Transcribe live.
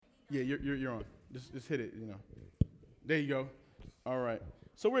Yeah, you're on. Just hit it, you know. There you go. All right.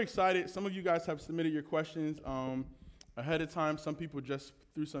 So we're excited. Some of you guys have submitted your questions ahead of time. Some people just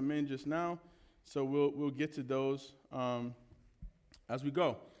threw some in just now. So we'll get to those as we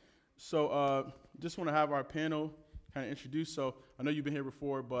go. So just want to have our panel kind of introduced. So I know you've been here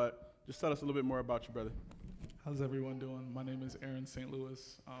before, but just tell us a little bit more about you, brother. How's everyone doing? My name is Aaron St.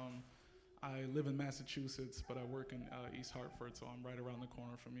 Louis. I live in Massachusetts, but I work in East Hartford, so I'm right around the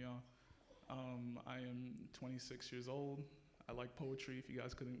corner from y'all. I am 26 years old. I like poetry, if you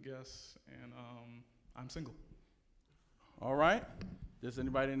guys couldn't guess, and I'm single. All right. Just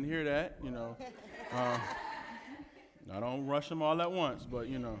anybody didn't hear that, you know. I don't rush them all at once, but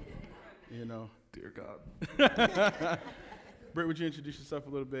you know. Dear God. Britt, would you introduce yourself a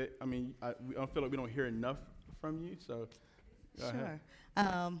little bit? I mean, I feel like we don't hear enough from you, so go ahead.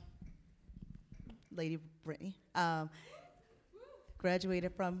 Lady Brittany.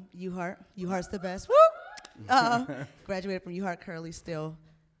 Graduated from UHart. UHart's the best. Woo! Graduated from UHart, currently still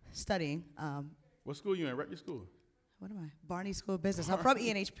studying. What school you in? Rep your school. What am I? Barney School of Business. I'm from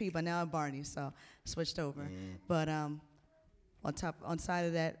ENHP, but now I'm Barney, so switched over. But on side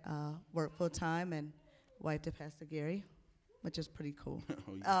of that, work full time and wife to Pastor Gary, which is pretty cool.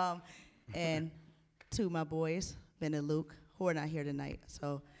 Oh, yeah. And two of my boys, Ben and Luke, who are not here tonight,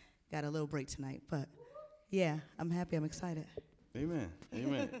 so got a little break tonight. But yeah, I'm happy. I'm excited. Amen.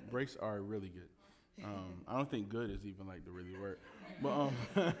 Amen. Breaks are really good. I don't think good is even like the really word. But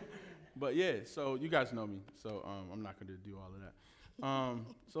but yeah, so you guys know me, so I'm not going to do all of that.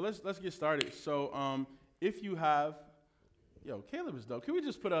 So let's get started. So if you have, Caleb is dope. Can we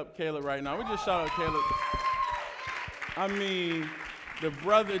just put up Caleb right now? We just shout out Caleb. I mean, the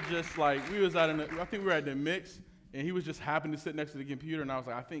brother just like, we was I think we were at the mix, and he was just happened to sit next to the computer, and I was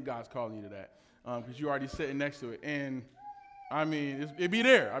like, I think God's calling you to that, because you're already sitting next to it. And I mean, it'd be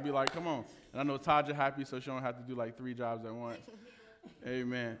there. I'd be like, come on. And I know Taja happy, so she don't have to do like 3 jobs at once.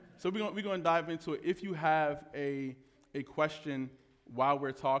 Amen. So we're going to dive into it. If you have a question while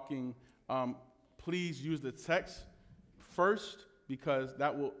we're talking, please use the text first, because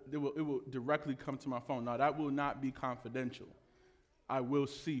it will directly come to my phone. Now, that will not be confidential. I will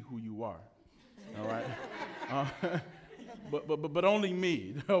see who you are. All right? But only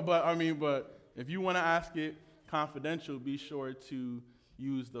me. But if you want to ask it confidential, be sure to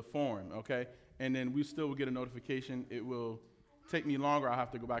use the form, okay? And then we still will get a notification. It will take me longer. I'll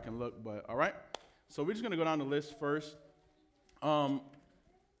have to go back and look, but all right? So we're just going to go down the list first, and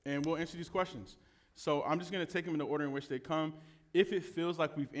we'll answer these questions. So I'm just going to take them in the order in which they come. If it feels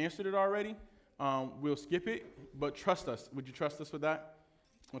like we've answered it already, we'll skip it, but trust us. Would you trust us with that?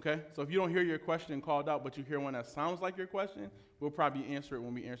 Okay? So if you don't hear your question called out, but you hear one that sounds like your question, we'll probably answer it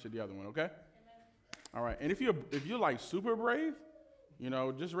when we answer the other one, okay? Amen. All right. And if you're like super brave,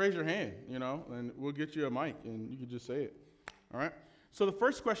 just raise your hand, and we'll get you a mic, and you can just say it. All right? So the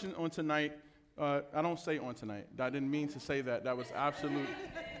first question on tonight, I don't say on tonight. I didn't mean to say that. That was absolute.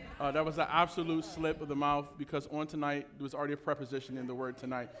 That was an absolute slip of the mouth, because on tonight, there was already a preposition in the word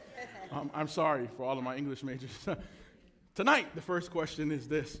tonight. I'm sorry for all of my English majors. Tonight, the first question is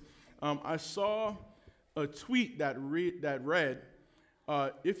this. I saw a tweet that read, there's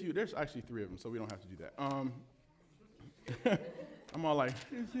actually 3 of them, so we don't have to do that. I'm all like,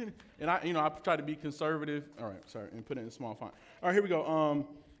 and I try to be conservative. All right, sorry, and put it in small font. All right, here we go.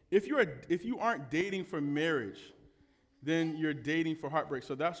 If you aren't dating for marriage, then you're dating for heartbreak.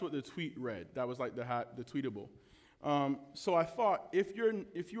 So that's what the tweet read. That was like the tweetable. So I thought,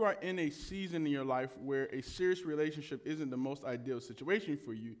 if you are in a season in your life where a serious relationship isn't the most ideal situation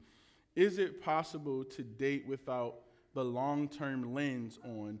for you, is it possible to date without the long-term lens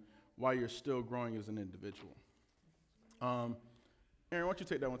on while you're still growing as an individual? Aaron, why don't you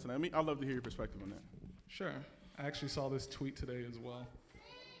take that one tonight? I'd love to hear your perspective on that. Sure. I actually saw this tweet today as well.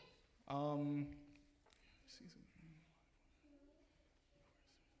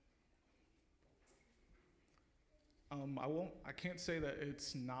 I can't say that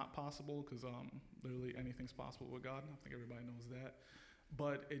it's not possible, because literally anything's possible with God. I think everybody knows that.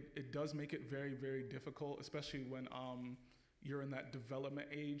 But it does make it very, very difficult, especially when you're in that development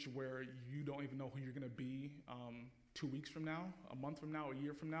age where you don't even know who you're going to be 2 weeks from now, a month from now, a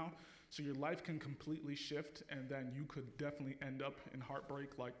year from now. So your life can completely shift, and then you could definitely end up in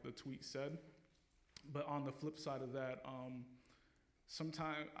heartbreak, like the tweet said. But on the flip side of that,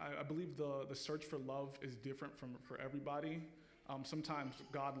 sometimes I believe the search for love is different for everybody. Sometimes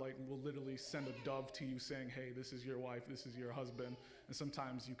God will literally send a dove to you saying, hey, this is your wife, this is your husband. And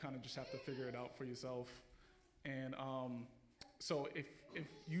sometimes you kind of just have to figure it out for yourself. And So if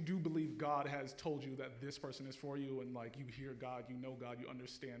you do believe God has told you that this person is for you, and like you hear God, you know God, you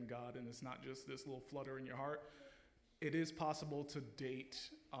understand God, and it's not just this little flutter in your heart, it is possible to date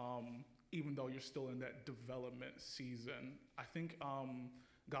even though you're still in that development season. I think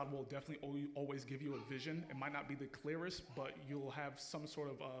God will definitely always give you a vision. It might not be the clearest, but you'll have some sort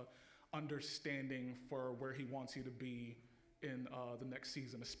of understanding for where he wants you to be in the next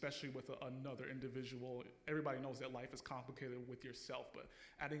season, especially with another individual. Everybody knows that life is complicated with yourself, but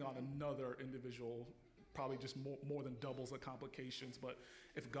adding on another individual probably just more than doubles the complications. But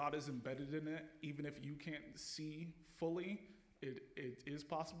if God is embedded in it, even if you can't see fully, it is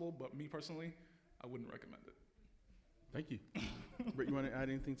possible. But me personally, I wouldn't recommend it. Thank you. Britt, you want to add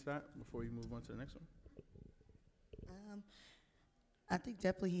anything to that before you move on to the next one? I think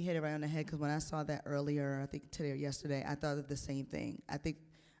definitely he hit it right on the head, because when I saw that earlier, I think today or yesterday, I thought of the same thing. I think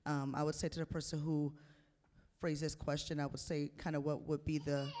I would say to the person who phrased this question, I would say kind of what would be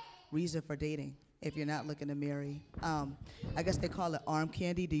the reason for dating if you're not looking to marry. I guess they call it arm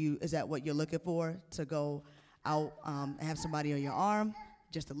candy. Is that what you're looking for, to go out and have somebody on your arm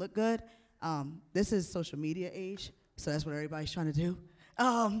just to look good? This is social media age, so that's what everybody's trying to do.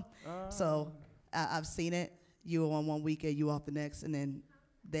 So I've seen it. You on one weekend, you off the next, and then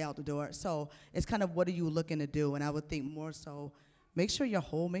they out the door. So it's kind of, what are you looking to do? And I would think more so, make sure you're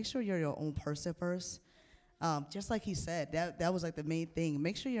whole, make sure you're your own person first. Just like he said, that was like the main thing.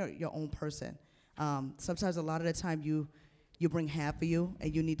 Make sure you're your own person. Sometimes a lot of the time you bring half of you,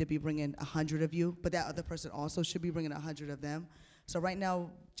 and you need to be bringing 100 of you, but that other person also should be bringing 100 of them. So right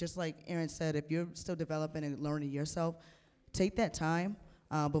now, just like Aaron said, if you're still developing and learning yourself, take that time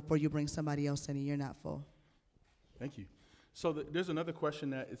before you bring somebody else in and you're not full. Thank you. So there's another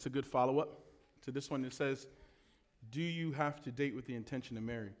question that it's a good follow-up to this one that says, do you have to date with the intention to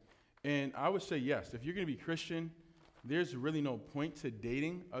marry? And I would say yes. If you're going to be Christian, there's really no point to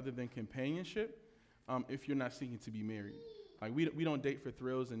dating other than companionship if you're not seeking to be married. Like we don't date for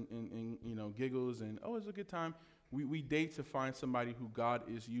thrills and giggles and, oh, it's a good time. We date to find somebody who God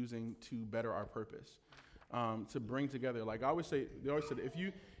is using to better our purpose, to bring together. Like they always say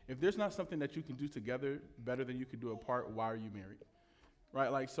that if there's not something that you can do together better than you could do apart, why are you married? Right?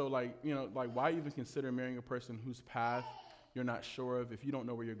 Why even consider marrying a person whose path you're not sure of if you don't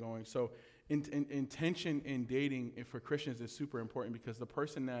know where you're going? So intention in dating for Christians is super important, because the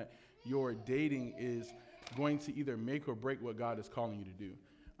person that you're dating is going to either make or break what God is calling you to do.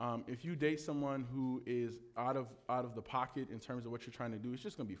 If you date someone who is out of the pocket in terms of what you're trying to do, it's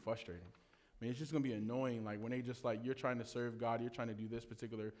just going to be frustrating. I mean, it's just going to be annoying, like when they just you're trying to serve God, you're trying to do this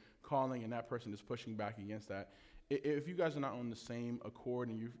particular calling, and that person is pushing back against that. If you guys are not on the same accord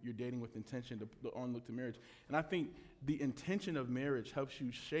and you're dating with intention to look to marriage, and I think the intention of marriage helps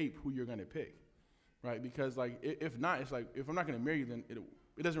you shape who you're going to pick, right? Because if not, it's like, if I'm not going to marry you, then it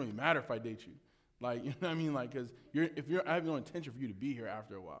doesn't really matter if I date you. Like, you know what I mean? Like, because I have no intention for you to be here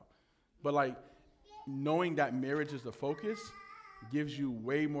after a while. But knowing that marriage is the focus gives you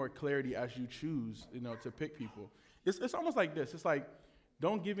way more clarity as you choose, to pick people. It's almost like this. It's like,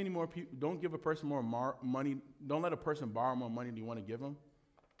 don't give a person more money. Don't let a person borrow more money than you want to give them.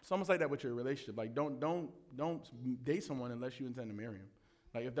 It's almost like that with your relationship. Like, don't date someone unless you intend to marry them.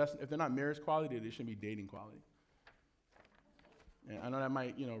 Like, if they're not marriage quality, they shouldn't be dating quality. And I know that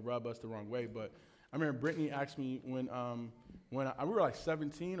might, rub us the wrong way, but I remember Brittany asked me when we were like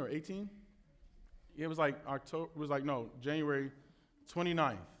 17 or 18. It was like January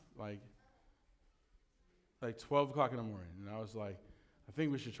 29th, like 12 o'clock in the morning, and I was like, I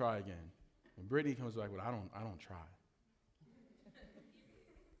think we should try again. And Brittany comes back with, I don't try.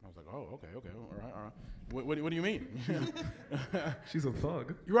 I was like, oh, okay, all right. What do you mean? She's a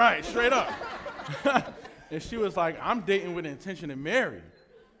thug. Right, straight up. And she was like, I'm dating with the intention to marry.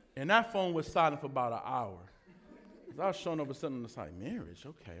 And that phone was silent for about an hour. I was showing up with something that's like, marriage,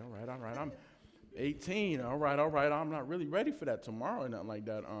 okay, all right. I'm 18, all right. I'm not really ready for that tomorrow or nothing like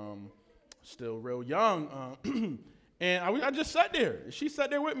that. Still real young. And I just sat there. She sat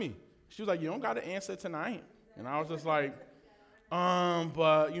there with me. She was like, you don't got to answer tonight. And I was just like,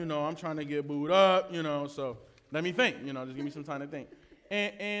 but, I'm trying to get booed up, so let me think, just give me some time to think.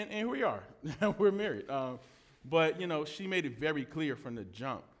 And here we are. We're married. But she made it very clear from the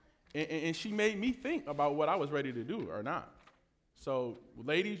jump. And she made me think about what I was ready to do or not. So,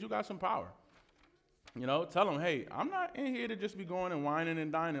 ladies, you got some power. Tell them, hey, I'm not in here to just be going and whining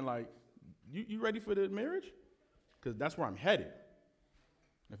and dining. Like, you ready for the marriage? Because that's where I'm headed.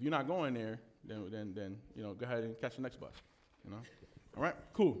 If you're not going there, then go ahead and catch the next bus. All right,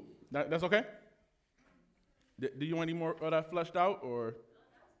 cool. That's okay? Do you want any more of that fleshed out, or?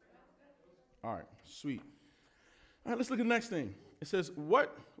 All right, sweet. All right, let's look at the next thing. It says,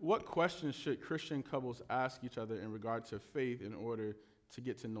 what questions should Christian couples ask each other in regard to faith in order to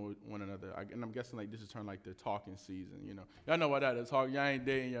get to know one another? And I'm guessing like this is turned like their talking season, you know. Y'all know what that is. Y'all ain't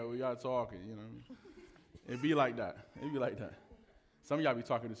dating yet, we all talking, you know. It'd be like that. It'd be like that. Some of y'all be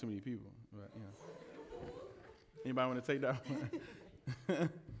talking to too many people, but you know. Anybody want to take that one?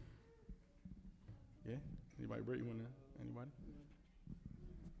 Yeah? Anybody, Britt, you want to? Anybody?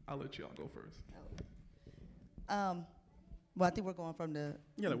 I'll let y'all go first. Well, I think we're going from the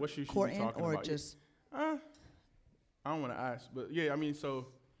Like what should be court end talking or about? just I don't want to ask, but yeah, I mean, so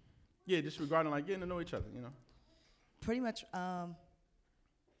yeah, just regarding like getting to know each other, you know. pretty much.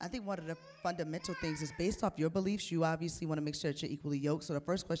 I think one of the fundamental things is based off your beliefs. You obviously want to make sure that you're equally yoked. So the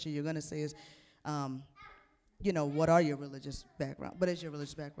first question you're going to say is, what are your religious background? What is your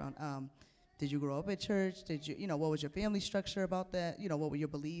religious background? Did you grow up at church? Did you, what was your family structure about that? What were your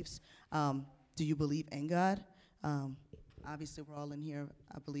beliefs? Do you believe in God? Obviously, we're all in here.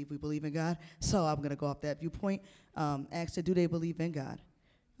 I believe we believe in God. So I'm going to go off that viewpoint. Ask her, do they believe in God?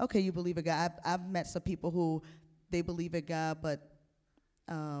 Okay, you believe in God. I've met some people who they believe in God, but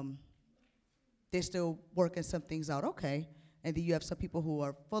they're still working some things out. Okay. And then you have some people who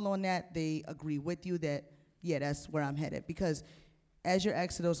are full on that. They agree with you that, yeah, that's where I'm headed. Because as you're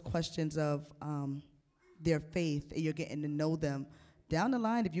asking those questions of their faith and you're getting to know them, down the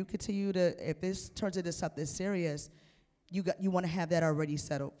line, if you continue to, if this turns into something serious, you want to have that already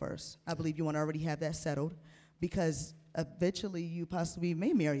settled first. I believe you want to already have that settled because eventually you possibly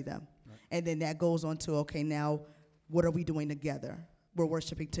may marry them. Right. And then that goes on to, okay, now what are we doing together? We're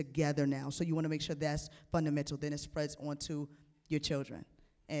worshiping together now. So you want to make sure that's fundamental. Then it spreads onto your children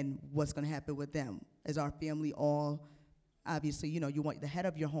and what's going to happen with them. Is our family all, obviously, you want the head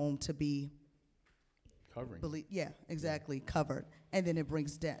of your home to be covering. Yeah, exactly, covered. And then it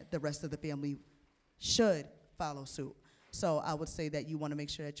brings the rest of the family should follow suit. So I would say that you want to make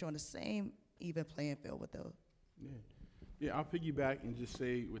sure that you're on the same even playing field with those. Yeah, I'll piggyback and just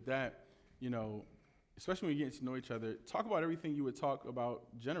say with that, especially when you're getting to know each other, talk about everything you would talk about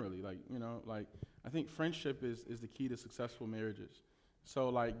generally. Like I think friendship is the key to successful marriages.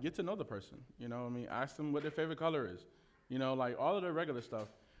 So get to know the person, ask them what their favorite color is, all of the regular stuff.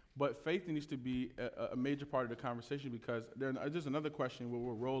 But faith needs to be a major part of the conversation because there's another question where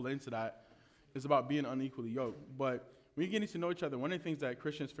we'll roll into that. It's about being unequally yoked. But when you're getting to know each other, one of the things that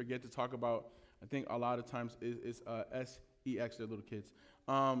Christians forget to talk about, I think a lot of times is SEX, they're little kids.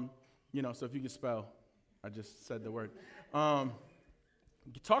 So if you can spell, I just said the word.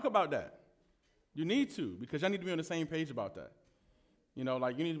 Talk about that. You need to, because y'all need to be on the same page about that. You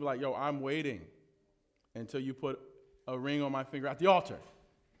need to be like, yo, I'm waiting until you put a ring on my finger at the altar.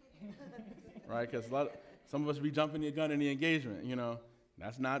 Right? Because some of us be jumping the gun in the engagement,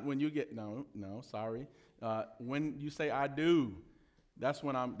 That's not when you get, no, sorry. When you say I do, that's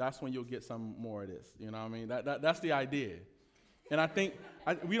when you'll get some more of this. You know what I mean? That's the idea. And I think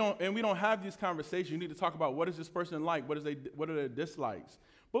we don't have these conversations. You need to talk about what is this person like? What are their dislikes?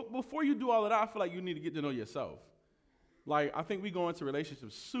 But before you do all of that, I feel like you need to get to know yourself. I think we go into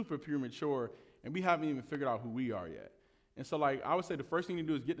relationships super premature, and we haven't even figured out who we are yet. And so, I would say the first thing you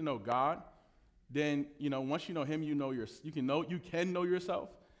do is get to know God. Then, once you know Him, you can know yourself,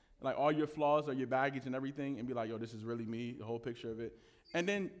 all your flaws or your baggage and everything, and be like, yo, this is really me, the whole picture of it. And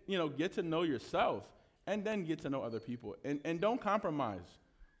then, get to know yourself, and then get to know other people. And don't compromise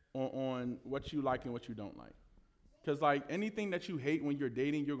on what you like and what you don't like. Because, anything that you hate when you're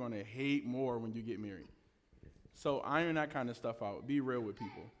dating, you're going to hate more when you get married. So iron that kind of stuff out. Be real with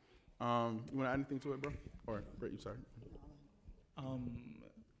people. You want to add anything to it, bro? Or, Britt, you sorry.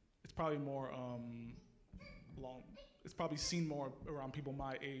 It's probably more long. It's probably seen more around people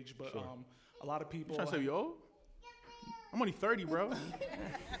my age, but sure. A lot of people. You trying to say you old? I'm only 30, bro.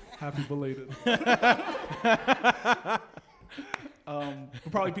 Happy belated.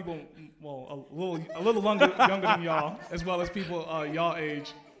 Probably people, a little younger than y'all, as well as people y'all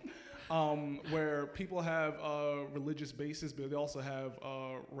age, where people have religious bases, but they also have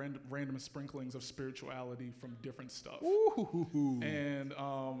random sprinklings of spirituality from different stuff. Ooh. And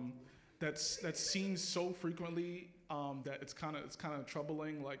that's seen so frequently that it's kind of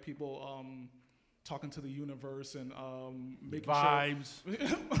troubling. Like people talking to the universe and making vibes,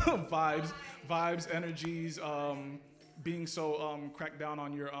 vibes, energies. Being so cracked down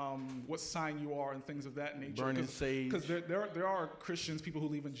on your what sign you are and things of that nature. Burning sage. Because there are Christians, people who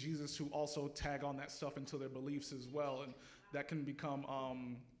believe in Jesus, who also tag on that stuff into their beliefs as well, and that can become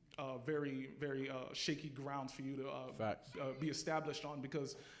very, very shaky grounds for you to be established on.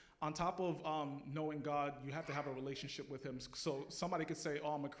 Because on top of knowing God, you have to have a relationship with him. So somebody could say, oh,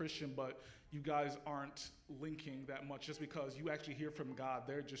 I'm a Christian, but you guys aren't linking that much just because you actually hear from God.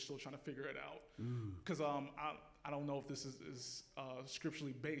 They're just still trying to figure it out. Because I don't know if this is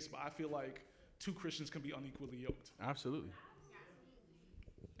scripturally based, but I feel like two Christians can be unequally yoked. Absolutely.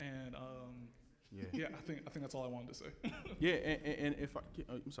 And yeah, I think that's all I wanted to say. Yeah, and if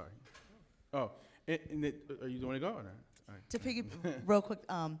I'm sorry. Oh, are you going to go or not? All right. To piggy real quick,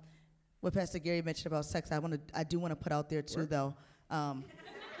 what Pastor Gary mentioned about sex, I do want to put out there too, though. No.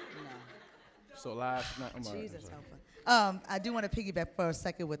 So last night, Jesus help us. I do want to piggyback for a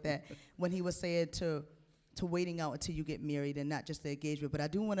second with that when he was saying to waiting out until you get married and not just the engagement. But I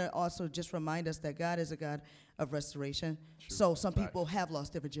do want to also just remind us that God is a God of restoration. True. So some people have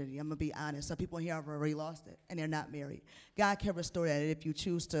lost their virginity. I'm going to be honest. Some people here have already lost it, and they're not married. God can restore that. And if you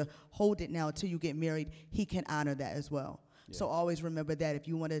choose to hold it now until you get married, he can honor that as well. Yeah. So always remember that. If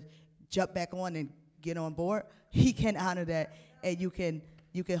you want to jump back on and get on board, he can honor that, and you can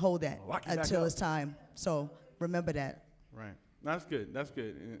hold that until it's time. So remember that. Right. That's good. That's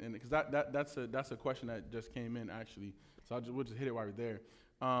good. And because that's a question that just came in actually. So we'll just hit it while we're there.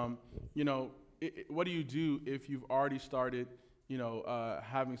 What do you do if you've already started,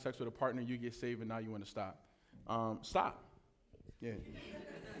 having sex with a partner, you get saved, and now you want to stop? Stop. Yeah.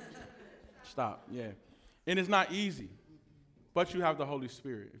 Stop. Yeah. And it's not easy, but you have the Holy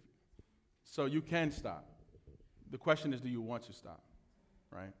Spirit, so you can stop. The question is, do you want to stop?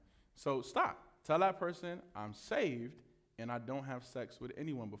 Right. So stop. Tell that person, I'm saved, and I don't have sex with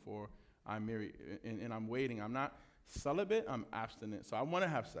anyone before I'm married, and I'm waiting. I'm not celibate, I'm abstinent. So I want to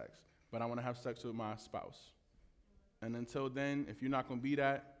have sex, but I want to have sex with my spouse. And until then, if you're not going to be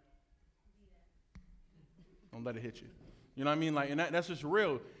that, don't let it hit you. You know what I mean? Like, and that's just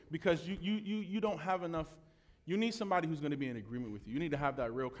real, because you don't have enough. You need somebody who's going to be in agreement with you. You need to have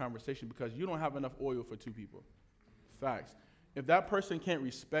that real conversation, because you don't have enough oil for two people. Facts. If that person can't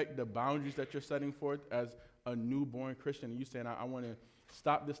respect the boundaries that you're setting forth as a newborn Christian, and you saying, I want to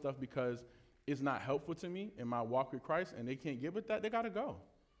stop this stuff because it's not helpful to me in my walk with Christ, and they can't get with that, they got to go.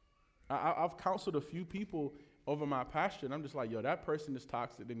 I've counseled a few people over my pasture, and I'm just like, yo, that person is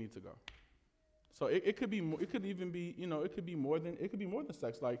toxic, they need to go. So it could be, it could even be, it could be more than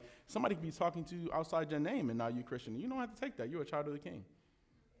sex. Like, somebody could be talking to you outside your name, and now you're Christian. You don't have to take that. You're a child of the King.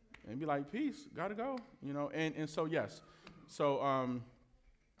 And be like, peace, gotta go, and so yes. So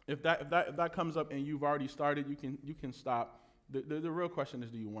if that comes up and you've already started, you can stop. The real question is,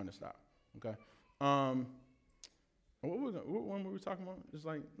 do you want to stop? Okay. What one were we talking about? It's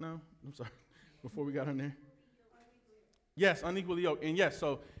like, no, I'm sorry. Before we got on there. Yes, unequally yoked. And yes,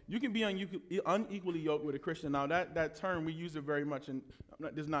 so you can be unequally yoked with a Christian. Now that term, we use it very much, and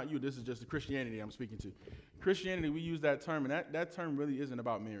this is not you, this is just the Christianity I'm speaking to. Christianity, we use that term, and that term really isn't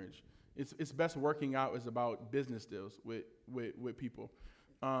about marriage. It's best working out is about business deals with people.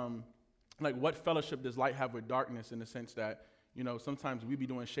 Like, what fellowship does light have with darkness, in the sense that, sometimes we be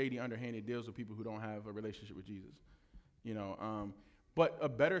doing shady, underhanded deals with people who don't have a relationship with Jesus. But a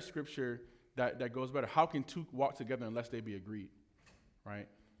better scripture that goes better, how can two walk together unless they be agreed, right?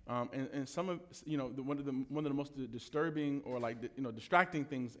 And some of, one of the most disturbing or distracting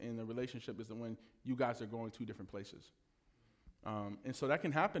things in the relationship is that when you guys are going two different places. And so that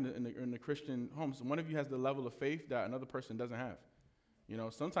can happen in the Christian homes. One of you has the level of faith that another person doesn't have.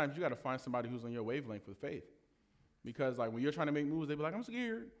 Sometimes you got to find somebody who's on your wavelength with faith, because like when you're trying to make moves, they be like, I'm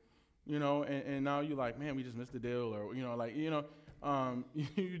scared, and now you're like, man, we just missed the deal, or you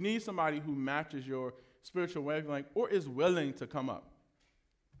need somebody who matches your spiritual wavelength or is willing to come up.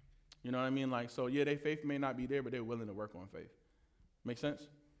 You know what I mean? Like, so yeah, their faith may not be there, but they're willing to work on faith. Make sense?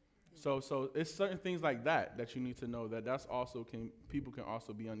 So it's certain things like that you need to know, that's also people can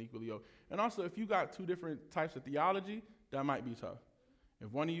also be unequally yoked. And also, if you got two different types of theology, that might be tough.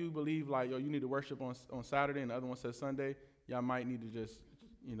 If one of you believe like, yo, you need to worship on Saturday, and the other one says Sunday, y'all might need to just,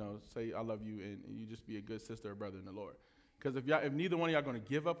 say I love you, and you just be a good sister or brother in the Lord. Because if neither one of y'all going to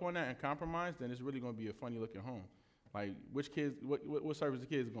give up on that and compromise, then it's really going to be a funny looking home. Like, which kids, what service the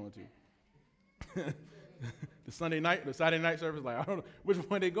kids going to? The Saturday night service, like, I don't know which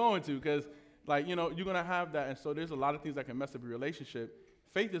one they going to, because like, you're going to have that. And so there's a lot of things that can mess up your relationship.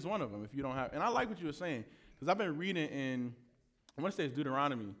 Faith is one of them if you don't have, and I like what you were saying, because I've been reading in, I want to say it's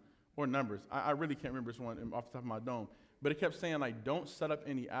Deuteronomy or Numbers. I really can't remember this one off the top of my dome, but it kept saying, like, don't set up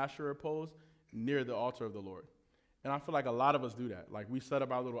any Asherah poles near the altar of the Lord. And I feel like a lot of us do that. Like, we set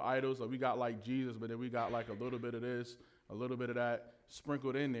up our little idols, or we got like Jesus, but then we got like a little bit of this, a little bit of that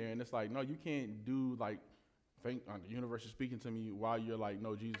sprinkled in there. And it's like, no, you can't do like, the universe is speaking to me while you're like,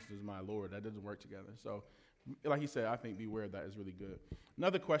 no, Jesus is my Lord. That doesn't work together. So like he said, I think beware of that is really good.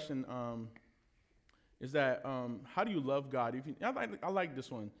 Another question is that how do you love God? I like this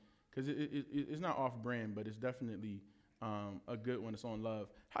one because it's not off brand, but it's definitely a good one. It's on love.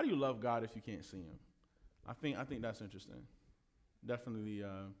 How do you love God if you can't see Him? I think that's interesting. Definitely.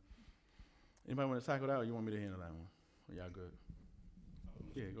 Anybody want to tackle that, or you want me to handle that one? Or y'all good?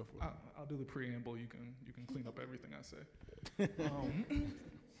 Yeah, go for it. I'll do the preamble. You can clean up everything I say.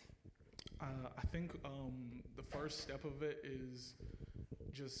 I think the first step of it is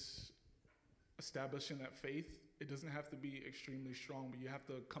just establishing that faith. It doesn't have to be extremely strong, but you have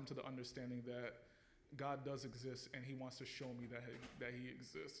to come to the understanding that God does exist, and He wants to show me that He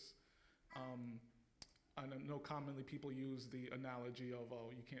exists. I know commonly people use the analogy of,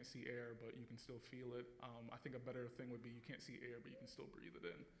 oh, you can't see air, but you can still feel it. I think a better thing would be you can't see air, but you can still breathe it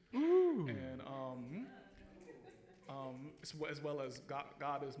in. Ooh. And as well as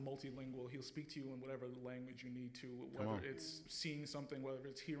God is multilingual. He'll speak to you in whatever language you need to, whether it's seeing something, whether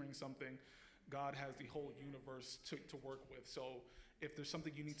it's hearing something. God has the whole universe to work with. So if there's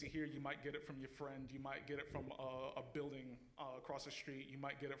something you need to hear, you might get it from your friend. You might get it from a building across the street. You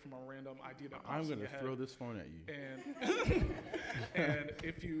might get it from a random idea that pops in your head. I'm going to throw this phone at you. And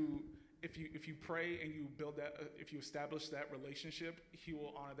if you pray and you build that, if you establish that relationship, He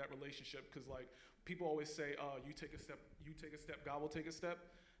will honor that relationship. Because like people always say, you take a step, God will take a step.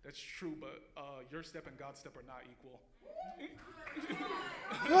 That's true, but your step and God's step are not equal.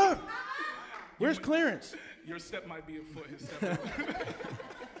 Where's Clarence? Your step might be a foot, his step.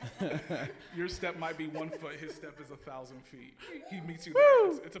 Your step might be 1 foot, his step is 1,000 feet. He meets you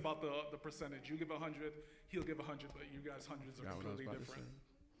there. It's about the percentage. You give 100, he'll give 100, but you guys' hundreds are completely different.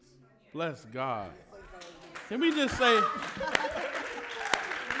 Bless God. Can we just say,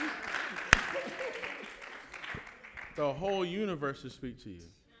 the whole universe will speak to you.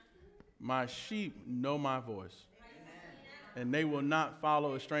 My sheep know my voice, and they will not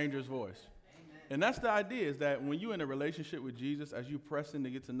follow a stranger's voice. And that's the idea, is that when you're in a relationship with Jesus, as you press in to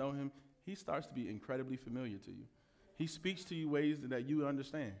get to know Him, He starts to be incredibly familiar to you. He speaks to you ways that you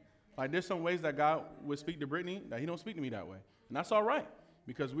understand. Like there's some ways that God would speak to Brittany that He don't speak to me that way. And that's all right,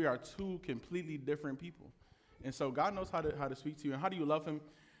 because we are two completely different people. And so God knows how to speak to you. And how do you love Him?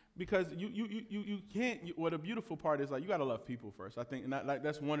 Because you can't, the beautiful part is like you got to love people first. I think, and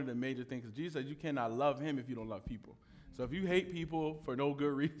that's one of the major things. Jesus says you cannot love Him if you don't love people. So if you hate people for no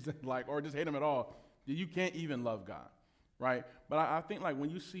good reason, or just hate them at all, you can't even love God, right? But I think like when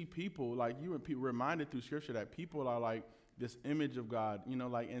you see people, like you were reminded through Scripture that people are like this image of God,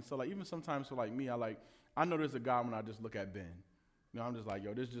 and so like even sometimes for like me, I know there's a God when I just look at Ben. I'm just like,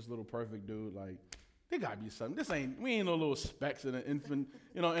 yo, this just little perfect dude, like there gotta be something. We ain't no little specks in an infant,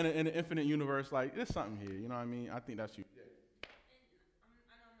 in an infinite universe. Like there's something here, you know what I mean? I think that's you.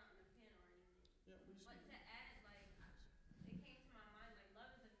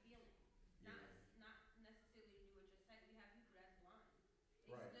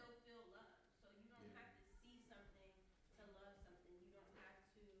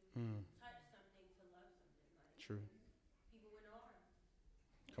 Touch something to love something. Like true. People with no arms.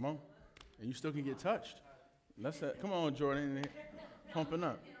 Come on. And you still can get touched. Come on, Jordan. Pumping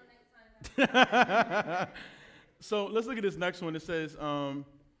up. So let's look at this next one. It says,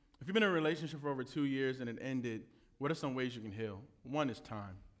 if you've been in a relationship for over 2 years and it ended, what are some ways you can heal? One is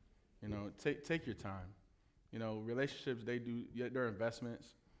time. Take your time. Relationships, they're investments.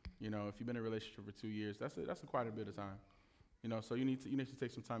 If you've been in a relationship for 2 years, that's quite a bit of time. So you need to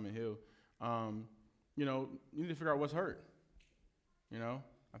take some time and heal. You need to figure out what's hurt.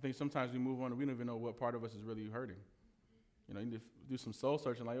 I think sometimes we move on and we don't even know what part of us is really hurting. You need to do some soul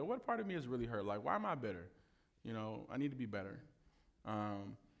searching, like, what part of me is really hurt? Like, why am I bitter? I need to be better.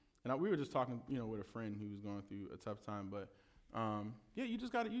 And we were just talking, with a friend who was going through a tough time, but you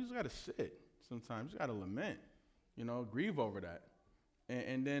just gotta sit sometimes. You gotta lament, grieve over that.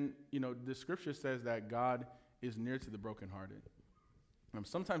 And then, the Scripture says that God is near to the brokenhearted.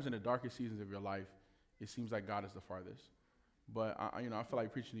 Sometimes in the darkest seasons of your life, it seems like God is the farthest. But I feel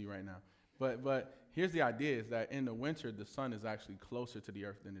like preaching to you right now. But here's the idea: is that in the winter, the sun is actually closer to the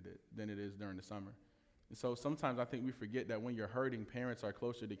earth than it is during the summer. And so sometimes I think we forget that when you're hurting, parents are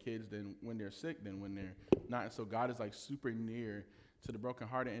closer to kids than when they're sick than when they're not. And so God is like super near to the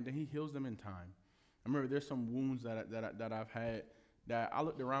brokenhearted, and then He heals them in time. I remember there's some wounds that I've had that I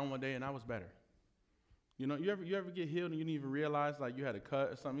looked around one day and I was better. You ever get healed and you didn't even realize like you had a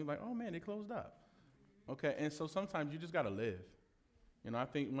cut or something? You're like, oh man, it closed up. Okay, and so sometimes you just gotta live. I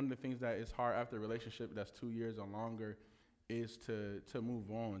think one of the things that is hard after a relationship that's 2 years or longer is to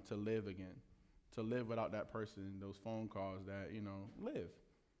move on, to live again, to live without that person, those phone calls, that live.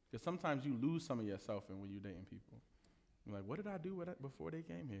 Because sometimes you lose some of yourself in when you're dating people. You're like, what did I do before they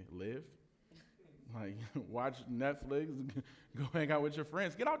came here? Live. Like, watch Netflix, go hang out with your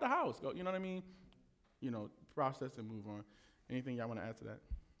friends. Get out the house. Go, you know what I mean? You know, process and move on. Anything y'all want to add to that?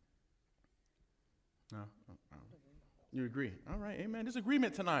 No? You agree? All right, amen. There's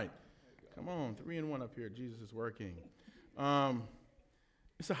agreement tonight. Come on, 3 and 1 up here. Jesus is working.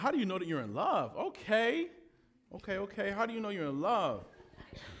 So how do you know that you're in love? Okay. How do you know you're in love?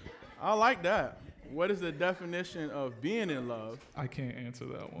 I like that. What is the definition of being in love? I can't answer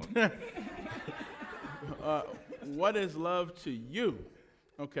that one. What is love to you?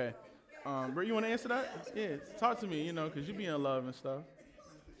 Okay. Britt, you want to answer that? Yeah, talk to me, because you be in love and stuff.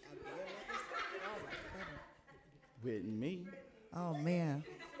 With me. Oh, man.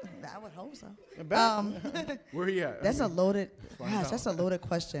 I would hope so. Where he at? That's a loaded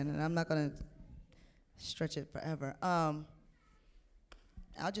question, and I'm not going to stretch it forever. I'll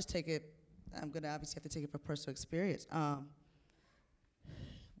just take it. I'm going to obviously have to take it for personal experience.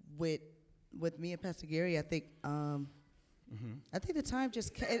 With me and Pastor Gary, I think I think the time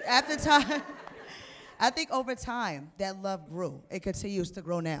just after time. I think over time that love grew. It continues to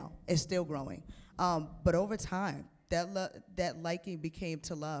grow now. It's still growing. But over time, that liking became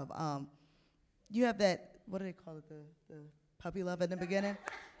to love. You have that, what do they call it, the puppy love in the beginning?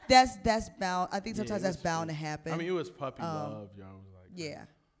 That's bound. I think sometimes that's bound to happen. I mean, it was puppy love, y'all. Was like, yeah.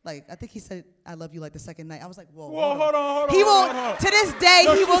 Like, I think he said, I love you like the second night. I was like, whoa. Hold on. He will, to this day,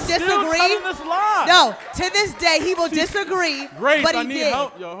 he will disagree. This lie. No, to this day, he will disagree. Grace, but I he need did.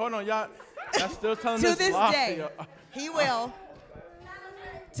 help, yo. Hold on, y'all. Y'all still telling this lie. To this day, he will.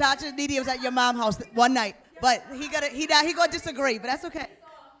 Tasha Didi was at your mom's house one night, but he gonna disagree, but that's okay.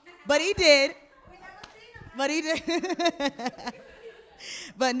 But he did.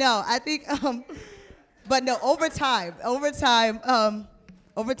 But no, I think, but no, over time,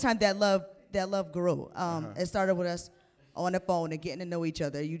 that love grew. It started with us on the phone and getting to know each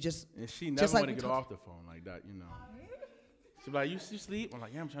other. You just and she never want to get off the phone like that, She'd be like, you sleep? I'm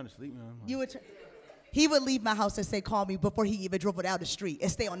like, yeah, I'm trying to sleep, man. Like, he would leave my house and say, call me before he even drove it down the street and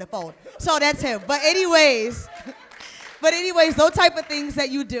stay on the phone. So that's him. But anyways, those type of things that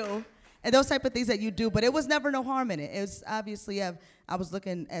you do, but it was never no harm in it. It was obviously, I was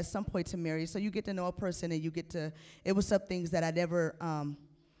looking at some point to marry, so you get to know a person and it was some things that I never,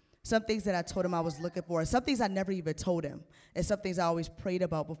 some things that I told him I was looking for, some things I never even told him, and some things I always prayed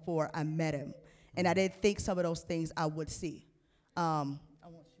about before I met him. And I didn't think some of those things I would see. I won't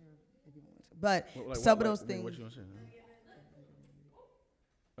share if you want to, but some of those things. What you want to say?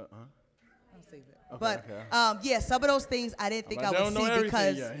 I'll save it. Okay, but yeah, some of those things I didn't think I would see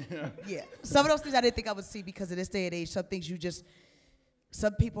because some of those things I didn't think I would see because of this day and age. Some things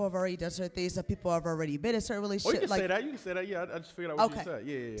some people have already done certain things. Some people have already been in certain relationships. Oh, you can say that. Yeah, I just figured out what you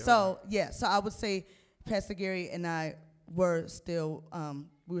said. Yeah. So I would say Pastor Gary and I were still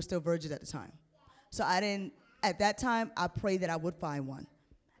virgins at the time. So at that time, I prayed that I would find one.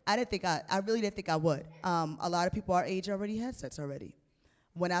 I really didn't think I would. A lot of people our age already had sex already.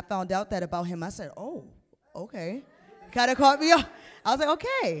 When I found out that about him, I said, oh, okay. Kind of caught me up. I was like,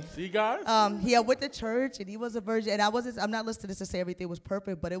 okay. See, guys? He went to church, and he was a virgin. And I'm not listing this to say everything was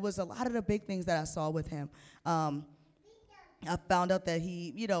perfect, but it was a lot of the big things that I saw with him. I found out that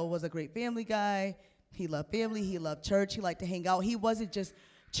he, was a great family guy. He loved family. He loved church. He liked to hang out. He wasn't just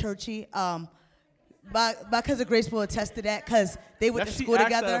churchy. My cousin Grace will attest to that because they went to school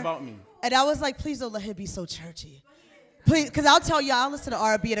together. That about me. And I was like, please don't let him be so churchy. Please, because I'll tell you, I'll listen to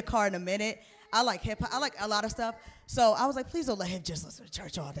R&B in the car in a minute. I like hip hop. I like a lot of stuff. So I was like, please don't let him just listen to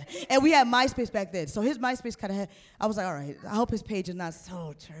church all day. And we had MySpace back then. So his MySpace kind of had, I was like, all right, I hope his page is not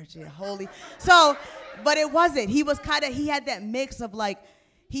so churchy and holy. So, but it wasn't. He had that mix of like,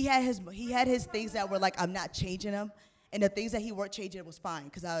 he had his things that were like, I'm not changing them. And the things that he weren't changing was fine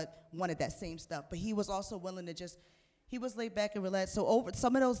because I wanted that same stuff. But he was also willing to he was laid back and relaxed. So over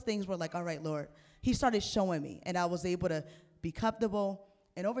some of those things were like, all right, Lord. He started showing me, and I was able to be comfortable.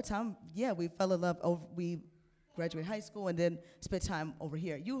 And over time, yeah, we fell in love. We graduated high school and then spent time over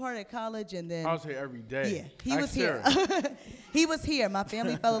here. You heard at college, and then I was here every day. Yeah, he was here. He was here. My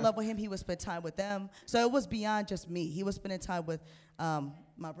family fell in love with him. He would spend time with them. So it was beyond just me. He was spending time with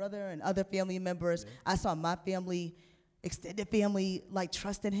my brother and other family members. Yeah. I saw my family. Extended family, like,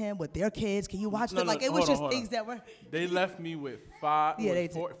 trusting him with their kids. Can you watch them? Like, it was just things that were. They left me with five. Yeah,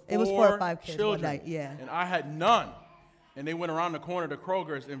 it was 4 or 5 kids children, one night. Yeah. And I had none. And they went around the corner to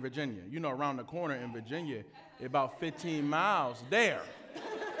Kroger's in Virginia. Around the corner in Virginia, about 15 miles there.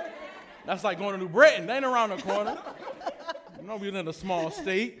 That's like going to New Britain. They ain't around the corner. We live in a small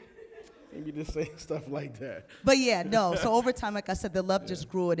state. Can't be just saying stuff like that. But yeah, no. So over time, like I said, the love just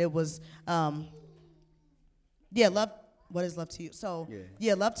grew, and it was, love. What is love to you? So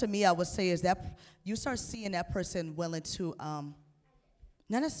love to me, I would say, is that you start seeing that person willing to, not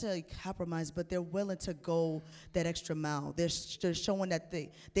necessarily compromise, but they're willing to go that extra mile. They're showing that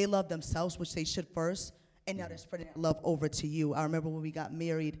they love themselves, which they should first, and now they're spreading that love over to you. I remember when we got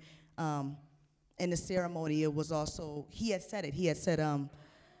married, in the ceremony, it was also, he had said it. He had said,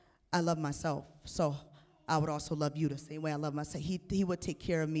 I love myself, so I would also love you the same way I love myself. He would take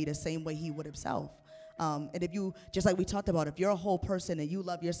care of me the same way he would himself. And if you, just like we talked about, if you're a whole person and you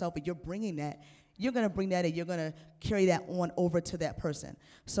love yourself and you're bringing that, you're going to bring that and you're going to carry that on over to that person.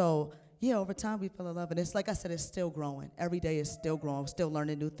 So, yeah, over time we fell in love. And it's like I said, it's still growing. Every day is still growing, still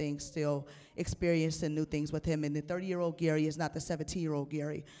learning new things, still experiencing new things with him. And the 30-year-old Gary is not the 17-year-old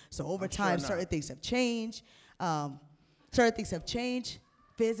Gary. So over time, certain things have changed. Certain things have changed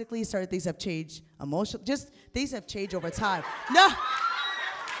physically. Certain things have changed emotionally. Just things have changed over time. No.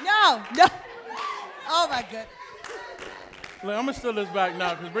 Oh, my goodness. Look, I'm going to steal this back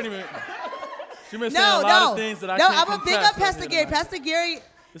now because Brittany, she's been saying a lot of things that I can't contest. No, I'm a big up Pastor Gary. Pastor Gary,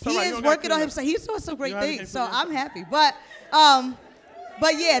 he is working on himself. He's doing some great things, so I'm happy. But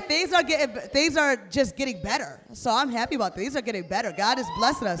yeah, things are just getting better. So I'm happy about things are getting better. God is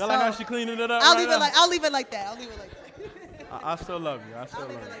blessing us. You like how she cleaning it up? I'll leave it like that. I still love you.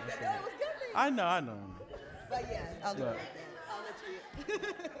 I know. But yeah, I'll leave it like that. I'll let you.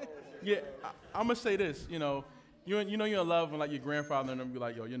 Yeah, I'm gonna say this. You know you're in love when like your grandfather and them be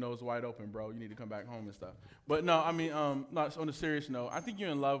like, yo, your nose wide open, bro. You need to come back home and stuff. But no, I mean, not on a serious note. I think you're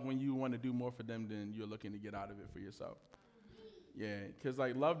in love when you want to do more for them than you're looking to get out of it for yourself. Yeah, because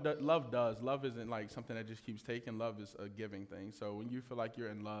like love isn't like something that just keeps taking. Love is a giving thing. So when you feel like you're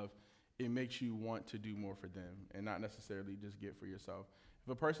in love, it makes you want to do more for them and not necessarily just get for yourself.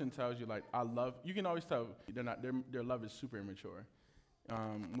 If a person tells you like I love, you can always tell their love is super immature.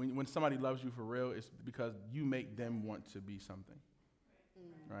 When somebody loves you for real, it's because you make them want to be something,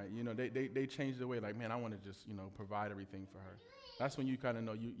 right? You know, they change their way. Like, man, I want to just provide everything for her. That's when you kind of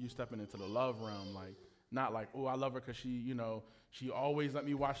know you stepping into the love realm. Like, not like, oh, I love her because she always let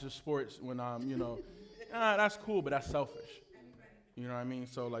me watch the sports when that's cool, but that's selfish. You know what I mean?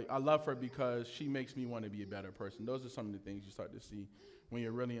 So like, I love her because she makes me want to be a better person. Those are some of the things you start to see when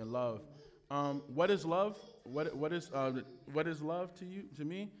you're really in love. What is love? What is love to you? To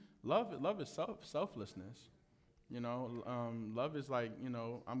me, love is selflessness. Love is like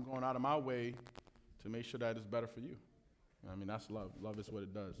I'm going out of my way to make sure that it's better for you. I mean, that's love. Love is what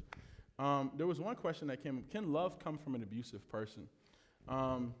it does. There was one question that came: can love come from an abusive person?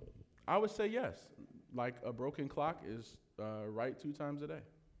 I would say yes. Like a broken clock is right 2 times a day.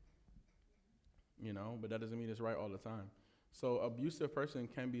 But that doesn't mean it's right all the time. So abusive person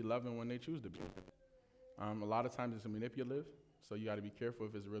can be loving when they choose to be. A lot of times it's manipulative, so you got to be careful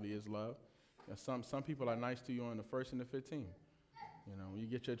if it really is love. And some people are nice to you on the 1st and the 15th. When you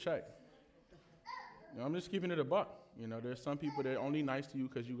get your check. I'm just keeping it a buck. There's some people that are only nice to you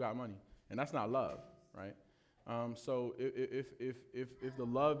because you got money, and that's not love, right? So if the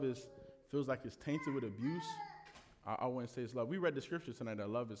love feels like it's tainted with abuse, I wouldn't say it's love. We read the scripture tonight that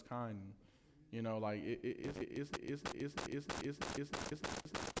love is kind. Like it's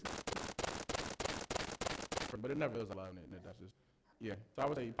but it never is a love. That's just, yeah. So I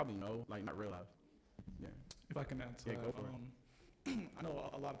would say probably no, like not real love. Yeah. If I can add to that, I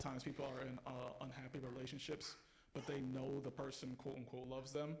know a lot of times people are in unhappy relationships, but they know the person, quote unquote,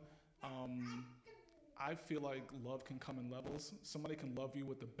 loves them. I feel like love can come in levels. Somebody can love you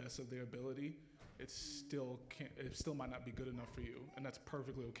with the best of their ability. It still might not be good enough for you, and that's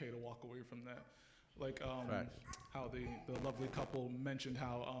perfectly okay to walk away from that. Like how the lovely couple mentioned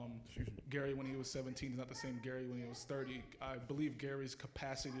how Gary, when he was 17, is not the same Gary when he was 30. I believe Gary's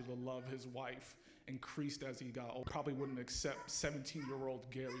capacity to love his wife increased as he got older. Probably wouldn't accept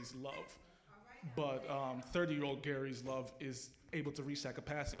 17-year-old Gary's love, but 30-year-old Gary's love is able to reach that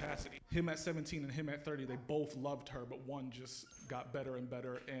capacity. Him at 17 and him at 30, they both loved her, but one just got better and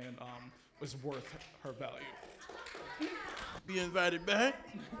better and was worth her value. Be invited back.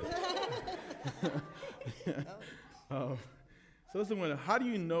 So listen, how do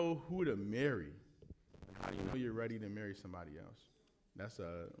you know who to marry? How do you know you're ready to marry somebody else? That's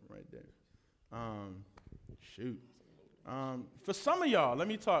right there. Shoot. For some of y'all, let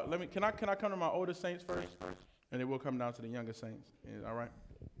me talk. Can I come to my older saints first, and then we'll come down to the younger saints. All right.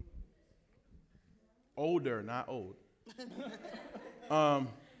 Older, not old.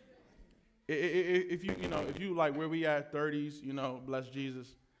 If you like where we at 30s, bless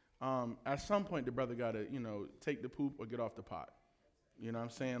Jesus. At some point the brother gotta take the poop or get off the pot. You know what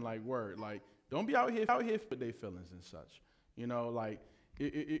I'm saying? Like, word. Like, don't be out here for their feelings and such. You know, like,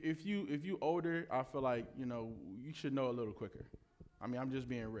 if you older, I feel like, you know, you should know a little quicker. I mean, I'm just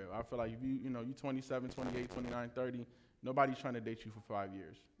being real. I feel like if you know, you 27, 28, 29, 30, nobody's trying to date you for 5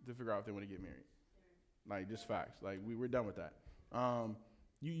 years to figure out if they want to get married. Like, just facts. Like, we're done with that.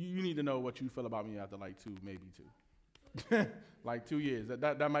 You need to know what you feel about me after like 2, maybe 2. Like 2 years.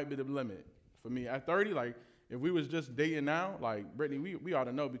 That might be the limit for me. At 30, like, if we was just dating now, like, Brittany, we ought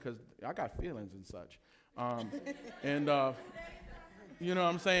to know because I got feelings and such. And, you know what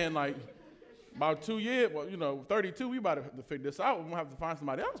I'm saying? Like, about 2 years, well, you know, 32, we about to figure this out. We're going to have to find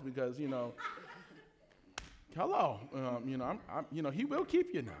somebody else because, you know, hello. You know, you know, he will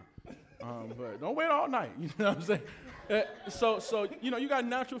keep you now. But don't wait all night. You know what I'm saying? So you know, you got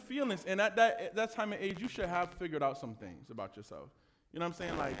natural feelings. And at that time of age, you should have figured out some things about yourself. You know what I'm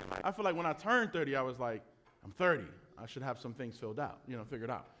saying? Like, I feel like when I turned 30, I was like, I'm 30. I should have some things figured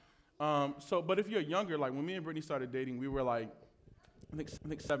out. But if you're younger, like when me and Brittany started dating, we were like, I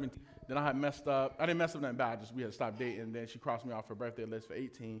think 17. Then I had messed up. I didn't mess up nothing bad. Just we had to stop dating. And then she crossed me off her birthday list for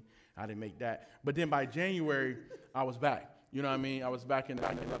 18. I didn't make that. But then by January, I was back. You know what I mean? I was back in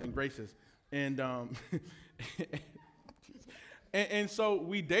graces. And and so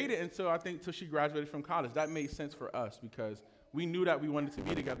we dated until she graduated from college. That made sense for us because we knew that we wanted to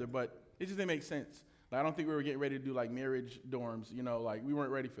be together, but it just didn't make sense. Like, I don't think we were getting ready to do like marriage dorms. You know, like we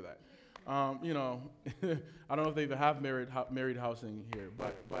weren't ready for that. You know, I don't know if they even have married housing here,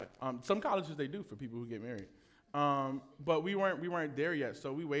 but some colleges they do for people who get married. But we weren't there yet,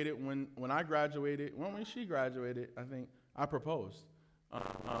 so we waited. When I graduated, when she graduated, I think I proposed.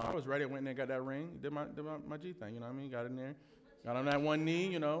 I was ready. I went in there, got that ring, did my G thing. You know what I mean? Got in there, got on that one knee.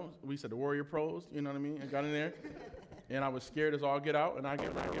 You know, we said the warrior pose. You know what I mean? I got in there, and I was scared as all get out, and I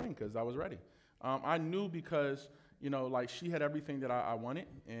got that ring because I was ready. I knew because, you know, like she had everything that I wanted,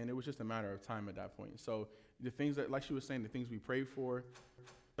 and it was just a matter of time at that point. So the things that, like she was saying, the things we prayed for,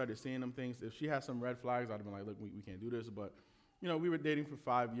 started seeing them things. If she had some red flags, I'd have been like, look, we can't do this. But, you know, we were dating for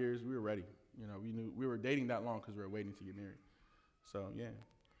 5 years. We were ready. You know, we knew we were dating that long because we were waiting to get married. So, yeah.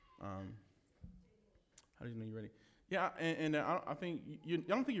 How did you know you're ready? Yeah, and I think I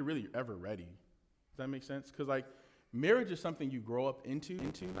don't think you're really ever ready. Does that make sense? Because, like, marriage is something you grow up into,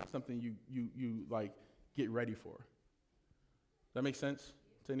 not something you like get ready for. Does that make sense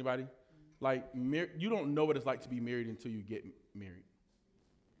to anybody? Like, you don't know what it's like to be married until you get married.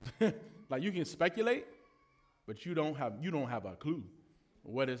 Like, you can speculate, but you don't have a clue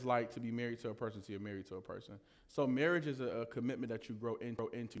what it's like to be married to a person till you're married to a person. So marriage is a commitment that you grow into,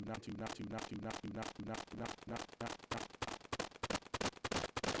 not to.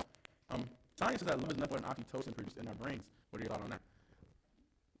 Science says that love is nothing but an oxytocin produced in our brains. What are your thoughts on that?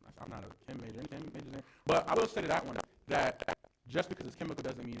 I'm not a chem major, but I will say to that one that just because it's chemical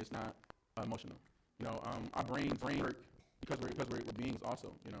doesn't mean it's not emotional. You know, our brains work because we're beings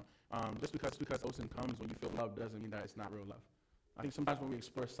also. You know, just because oxytocin comes when you feel love doesn't mean that it's not real love. I think sometimes when we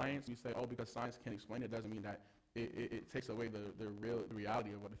explore science, we say, oh, because science can't explain it, doesn't mean that it takes away the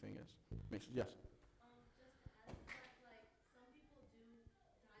reality of what the thing is. Yes.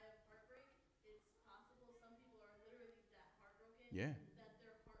 Yeah. That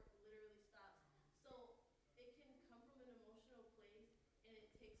their heart literally stops. So it can come from an emotional place and it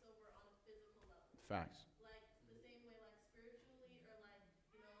takes over on a physical level. Facts. Like the same way, like spiritually, or like,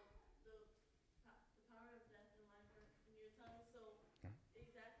 you know, the power of death and life are in your tongue. So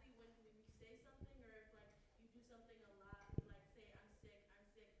exactly when we say something, or if like you do something a lot, like say I'm sick,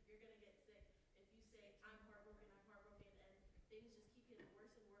 you're gonna get sick. If you say I'm heartbroken, and things just keep getting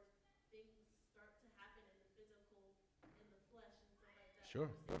worse and worse, things start to happen in the physical, in the flesh and stuff like that.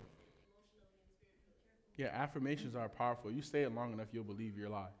 Sure. Emotionally and spiritually. Yeah, affirmations are powerful. You say it long enough, you'll believe your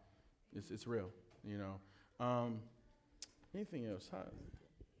lie. It's real, you know. Anything else?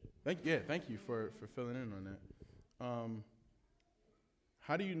 Thank you for filling in on that.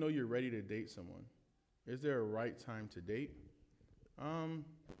 How do you know you're ready to date someone? Is there a right time to date?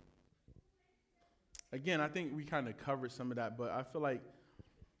 Again, I think we kind of covered some of that, but I feel like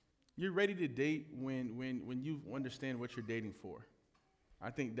you're ready to date when you understand what you're dating for. I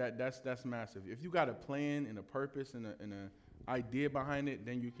think that's massive. If you got a plan and a purpose and a idea behind it,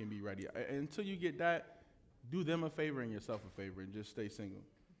 then you can be ready. Until you get that, do them a favor and yourself a favor and just stay single,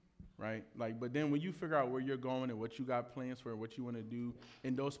 right? Like, but then when you figure out where you're going and what you got plans for, what you want to do,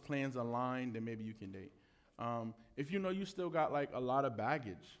 and those plans align, then maybe you can date. If you know you still got like a lot of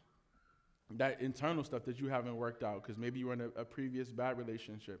baggage, that internal stuff that you haven't worked out, because maybe you were in a previous bad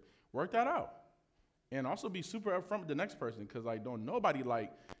relationship, work that out. And also be super upfront with the next person, because like don't nobody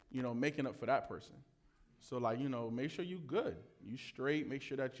like, you know, making up for that person. So like, make sure you good, you straight, make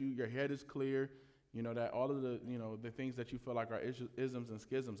sure that your head is clear, that all of the, the things that you feel like are isms and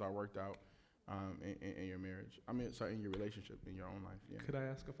schisms are worked out in your marriage. I mean, sorry, in your relationship, in your own life. Yeah. Could I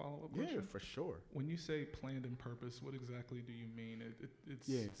ask a follow-up question? Yeah, for sure. When you say planned and purpose, what exactly do you mean?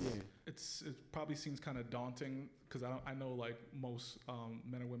 It probably seems kind of daunting because I know like most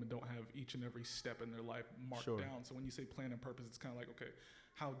men and women don't have each and every step in their life marked down. So when you say planned and purpose, it's kind of like, okay,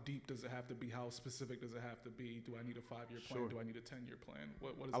 how deep does it have to be? How specific does it have to be? Do I need a 5-year plan? Do I need a 10-year plan?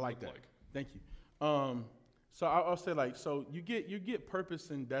 What does it look like? Thank you. So I'll say like, so you get purpose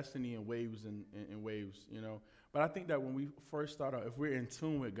and destiny in waves and waves, But I think that when we first start out, if we're in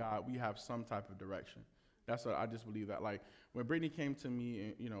tune with God, we have some type of direction. That's what I just believe that. Like when Brittany came to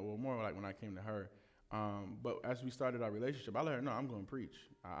me, and, more like when I came to her. But as we started our relationship, I let her know I'm going to preach.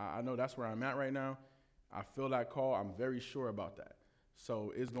 I know that's where I'm at right now. I feel that call. I'm very sure about that.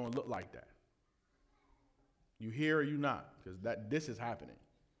 So it's going to look like that. You hear or you not, because this is happening.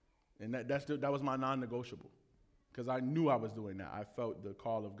 And that was my non-negotiable, because I knew I was doing that. I felt the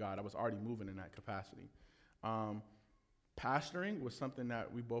call of God. I was already moving in that capacity. Pastoring was something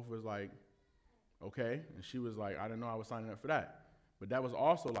that we both was like, okay. And she was like, I didn't know I was signing up for that. But that was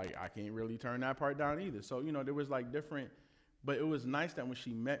also like, I can't really turn that part down either. So, there was like different, but it was nice that when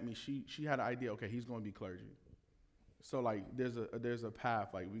she met me, she had an idea, okay, he's going to be clergy. So like there's a path,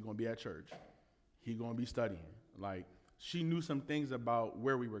 like we're going to be at church. He's going to be studying. Like she knew some things about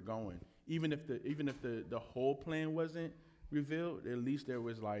where we were going. Even if the whole plan wasn't revealed, at least there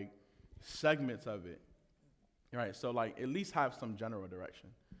was like segments of it. Right? So like at least have some general direction.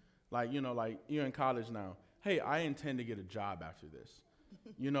 Like, like you're in college now. Hey, I intend to get a job after this.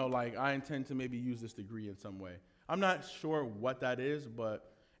 Like I intend to maybe use this degree in some way. I'm not sure what that is, but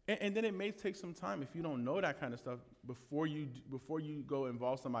and then it may take some time if you don't know that kind of stuff before you go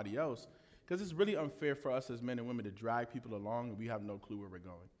involve somebody else, because it's really unfair for us as men and women to drag people along and we have no clue where we're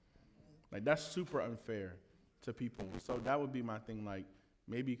going. Like that's super unfair to people. So that would be my thing, like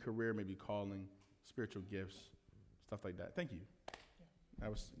maybe career, maybe calling, spiritual gifts, stuff like that. Thank you.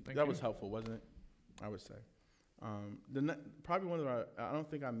 That was helpful, wasn't it? I would say. Probably one of I don't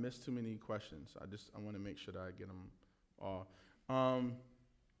think I missed too many questions. I want to make sure that I get them all.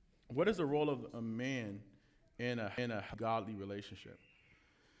 What is the role of a man in a godly relationship?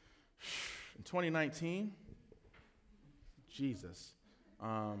 In 2019, Jesus.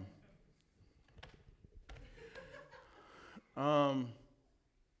 I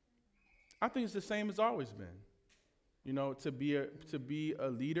think it's the same as always been. To be a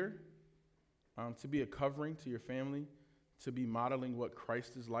leader, to be a covering to your family, to be modeling what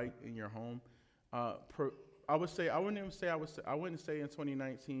Christ is like in your home. I wouldn't say in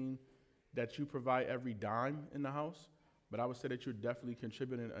 2019 that you provide every dime in the house, but I would say that you're definitely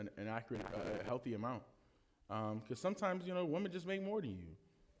contributing an accurate, healthy amount. Because sometimes, women just make more than you.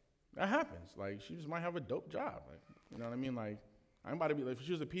 That happens. Like, she just might have a dope job. Like, you know what I mean? Like, I'm about to be like, if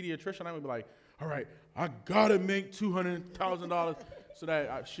she was a pediatrician, I would be like, all right, I gotta make $200,000 so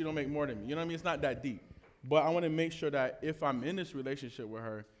that she don't make more than me. You know what I mean? It's not that deep. But I want to make sure that if I'm in this relationship with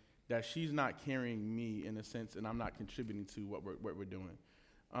her, that she's not carrying me in a sense, and I'm not contributing to what we're doing.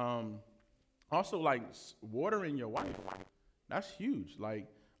 Also, like watering your wife, that's huge. Like,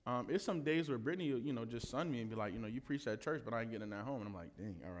 it's some days where Brittany, just sun me and be like, you preach at church, but I ain't getting at home, and I'm like,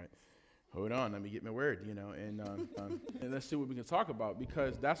 dang, all right, hold on, let me get my word, and let's see what we can talk about,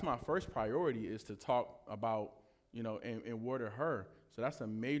 because that's my first priority is to talk about, and water her. So that's a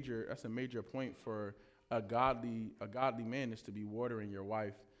major point for a godly man, is to be watering your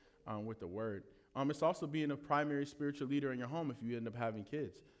wife with the word. It's also being a primary spiritual leader in your home if you end up having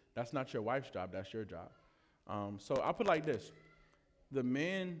kids. That's not your wife's job, that's your job. So I'll put it like this. The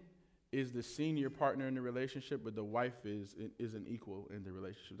man is the senior partner in the relationship, but the wife is an equal in the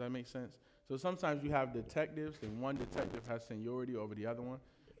relationship. Does that make sense? So sometimes you have detectives, and one detective has seniority over the other one,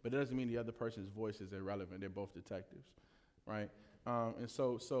 but it doesn't mean the other person's voice is irrelevant. They're both detectives, right? And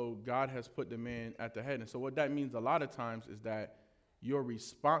so God has put the man at the head. And so what that means a lot of times is that you're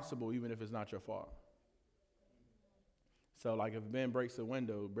responsible even if it's not your fault. So like if Ben breaks a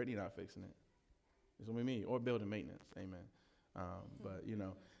window, Brittany not fixing it. It's what we mean. Or building maintenance. Amen. But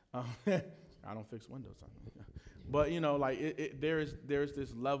I don't fix windows. But there's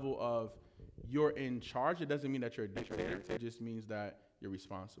this level of you're in charge. It doesn't mean that you're a dictator. It just means that you're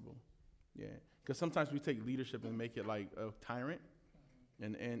responsible. Yeah. Because sometimes we take leadership and make it like a tyrant.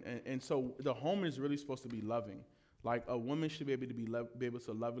 And so the home is really supposed to be loving. Like a woman should be able to be able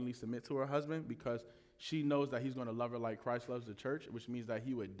to lovingly submit to her husband, because she knows that he's going to love her like Christ loves the church, which means that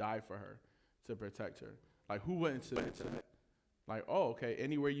he would die for her to protect her. Like, who wouldn't submit to that? Like, oh, okay,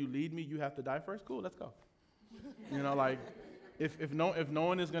 anywhere you lead me, you have to die first? Cool, let's go. You know, like, if no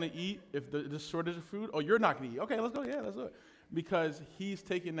one is going to eat, if there's shortage of food, oh, you're not going to eat. Okay, let's go. Yeah, let's do it. Because he's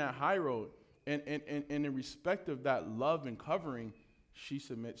taking that high road. And in respect of that love and covering, she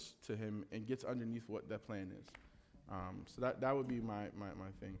submits to him and gets underneath what that plan is. So that would be my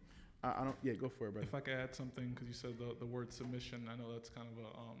thing. I don't. Yeah, go for it, brother. If I could add something, because you said the word submission, I know that's kind of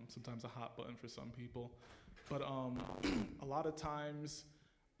sometimes a hot button for some people, but a lot of times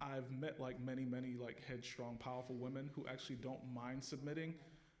I've met like many like headstrong, powerful women who actually don't mind submitting,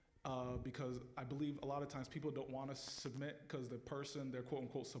 because I believe a lot of times people don't want to submit because the person they're quote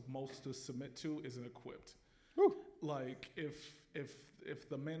unquote supposed to submit to isn't equipped. Whew. Like if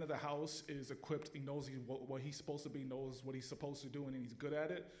the man of the house is equipped, he knows what he's supposed to be, knows what he's supposed to do, and he's good at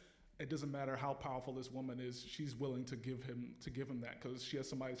it. It doesn't matter how powerful this woman is; she's willing to give him that because she has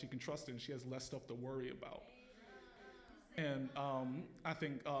somebody she can trust in. She has less stuff to worry about. And I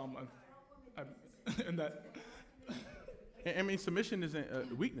think and that. I mean, submission isn't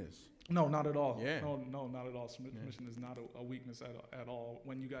a weakness. No, not at all. Yeah. No, not at all. Submission is not a weakness at all.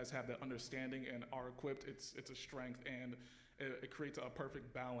 When you guys have that understanding and are equipped, it's a strength, and it creates a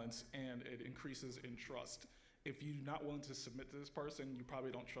perfect balance, and it increases in trust. If you're not willing to submit to this person, you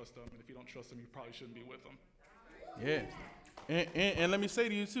probably don't trust them, and if you don't trust them, you probably shouldn't be with them. Yeah. And let me say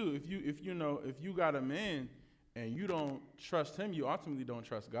to you too, if you got a man and you don't trust him, you ultimately don't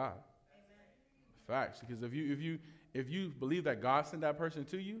trust God. Amen. Facts. Because if you believe that God sent that person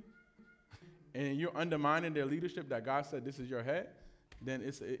to you, and you're undermining their leadership that God said this is your head, then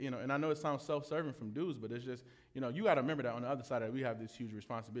it's, and I know it sounds self-serving from dudes, but it's just, you got to remember that on the other side of it, we have this huge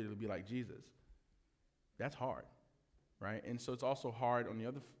responsibility to be like Jesus. That's hard, right? And so it's also hard on the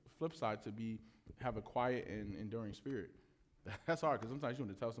other flip side to have a quiet and enduring spirit. That's hard because sometimes you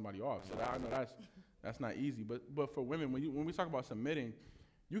want to tell somebody off. So I know that's not easy. But for women, when we talk about submitting,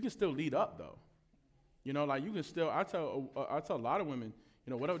 you can still lead up though. Like you can still. I tell a lot of women,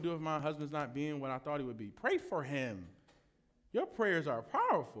 what I would do if my husband's not being what I thought he would be. Pray for him. Your prayers are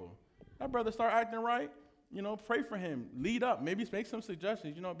powerful. That brother start acting right. Pray for him. Lead up. Maybe make some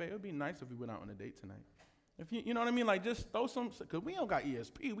suggestions. Babe, it would be nice if we went out on a date tonight. If you know what I mean? Like just throw some, because we don't got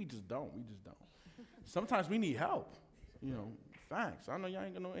ESP. We just don't. Sometimes we need help. Facts. I know y'all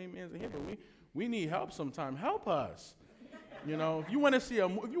ain't got no amens in here, but we need help sometimes. Help us. If you want to see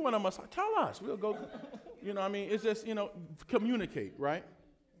if you want a massage, tell us. We'll go. It's just, communicate, right?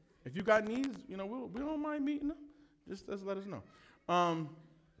 If you got needs, we don't mind meeting them. Just let us know.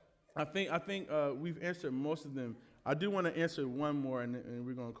 I think we've answered most of them. I do want to answer one more, and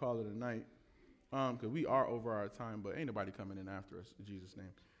we're going to call it a night. Because we are over our time, but ain't nobody coming in after us in Jesus' name.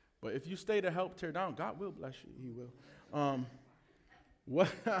 But if you stay to help tear down, God will bless you. He will.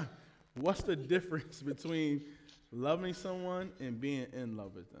 What's the difference between loving someone and being in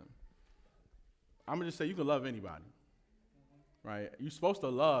love with them? I'm going to just say you can love anybody, right? You're supposed to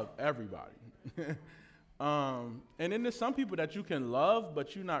love everybody. And then there's some people that you can love,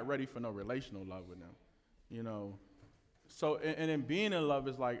 but you're not ready for no relational love with them, So, and then being in love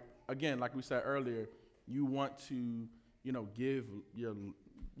is like, again, like we said earlier, you want to,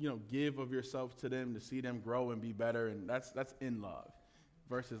 give of yourself to them to see them grow and be better, and that's in love.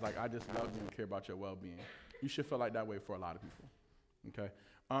 Versus like, I just love you and care about your well-being. You should feel like that way for a lot of people. Okay.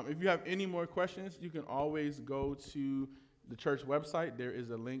 If you have any more questions, you can always go to the church website. There is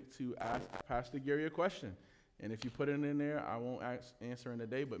a link to ask Pastor Gary a question, and if you put it in there, I won't answer in a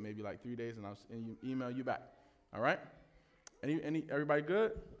day, but maybe like 3 days, and I'll email you back. All right. Everybody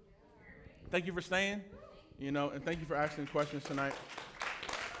good? Thank you for staying, and thank you for asking questions tonight.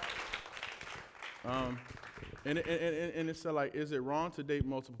 And it's like, is it wrong to date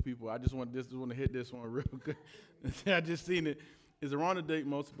multiple people? I just want to hit this one real good. I just seen it. Is it wrong to date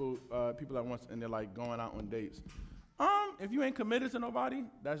multiple people at once, and they're like going out on dates? If you ain't committed to nobody,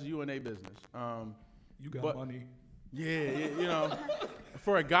 that's you and their business. You got money. Yeah,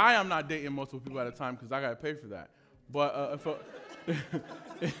 for a guy, I'm not dating multiple people at a time because I got to pay for that. But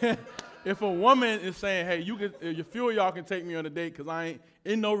if a woman is saying, hey, you feel y'all can take me on a date because I ain't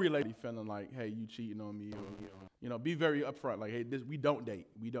in no relationship, feeling like, hey, you cheating on me, or, be very upfront. Like, hey, we don't date.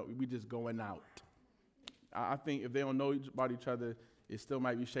 We just going out. I think if they don't know about each other, it still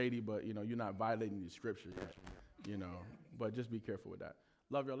might be shady, but, you're not violating the scriptures, but just be careful with that.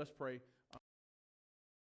 Love y'all. Let's pray.